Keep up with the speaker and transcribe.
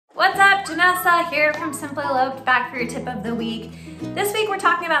up? Janessa here from Simply Eloped, back for your tip of the week. This week we're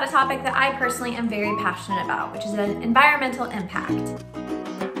talking about a topic that I personally am very passionate about, which is an environmental impact.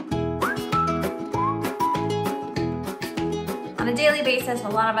 On a daily basis, a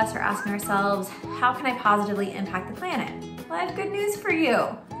lot of us are asking ourselves, how can I positively impact the planet? Well, I have good news for you.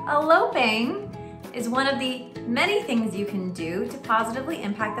 Eloping is one of the many things you can do to positively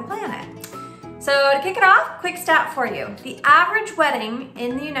impact the planet. So to kick it off, quick stat for you. The average wedding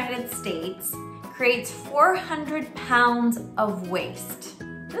in the United States creates 400 pounds of waste.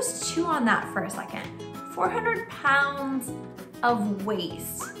 Just chew on that for a second. 400 pounds of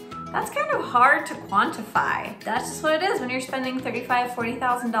waste. That's kind of hard to quantify. That's just what it is when you're spending $35,000,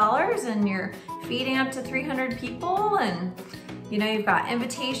 $40,000 and you're feeding up to 300 people and you've got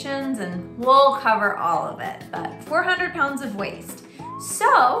invitations, and we'll cover all of it, but 400 pounds of waste.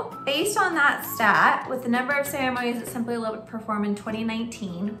 So, based on that stat, with the number of ceremonies that Simply Eloped performed in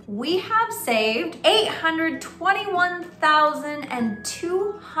 2019, we have saved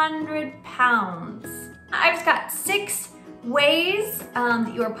 821,200 pounds. I've just got 6 ways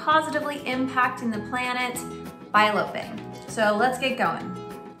that you are positively impacting the planet by eloping. So let's get going.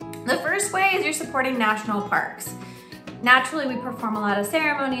 The first way is you're supporting national parks. Naturally, we perform a lot of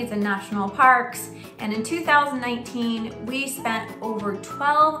ceremonies in national parks, and in 2019, we spent over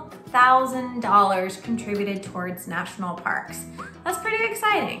 $12,000 contributed towards national parks. That's pretty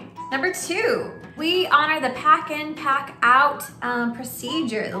exciting. Number 2, we honor the pack in, pack out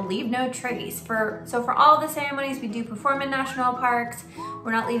procedure, the leave no trace. So for all the ceremonies we do perform in national parks,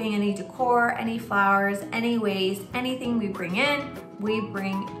 we're not leaving any decor, any flowers, any waste, anything we bring in, we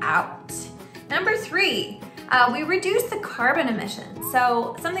bring out. Number 3, we reduce the carbon emissions.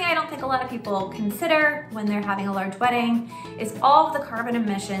 So something I don't think a lot of people consider when they're having a large wedding is all of the carbon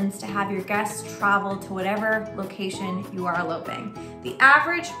emissions to have your guests travel to whatever location you are eloping. The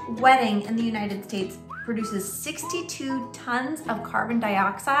average wedding in the United States produces 62 tons of carbon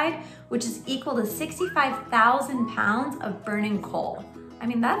dioxide, which is equal to 65,000 pounds of burning coal. I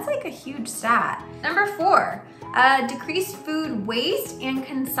mean, that's like a huge stat. Number 4, decreased food waste and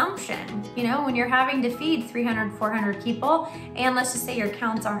consumption. When you're having to feed 300, 400 people, and let's just say your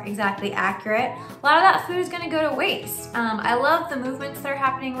counts aren't exactly accurate, a lot of that food is gonna go to waste. I love the movements that are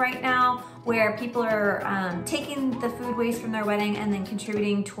happening right now where people are taking the food waste from their wedding and then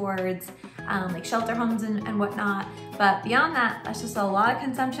contributing towards like shelter homes and whatnot. But beyond that, that's just a lot of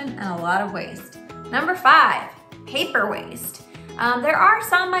consumption and a lot of waste. Number 5, paper waste. There are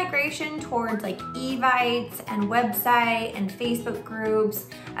some migration towards like evites and website and Facebook groups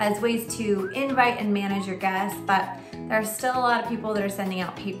as ways to invite and manage your guests, but there are still a lot of people that are sending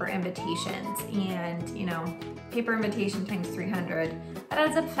out paper invitations, and paper invitation times 300, that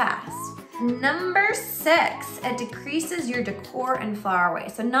adds up fast. Number 6, it decreases your decor and flower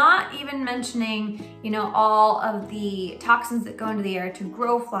waste. So not even mentioning, all of the toxins that go into the air to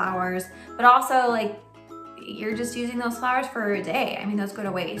grow flowers, but also like you're just using those flowers for a day. I mean, those go to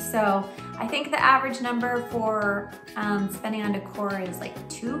waste. So I think the average number for spending on decor is like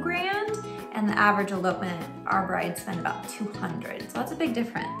 $2,000, and the average elopement, our brides spend about 200. So that's a big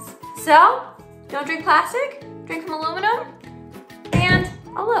difference. So don't drink plastic, drink from aluminum, and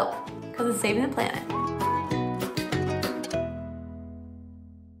elope, because it's saving the planet.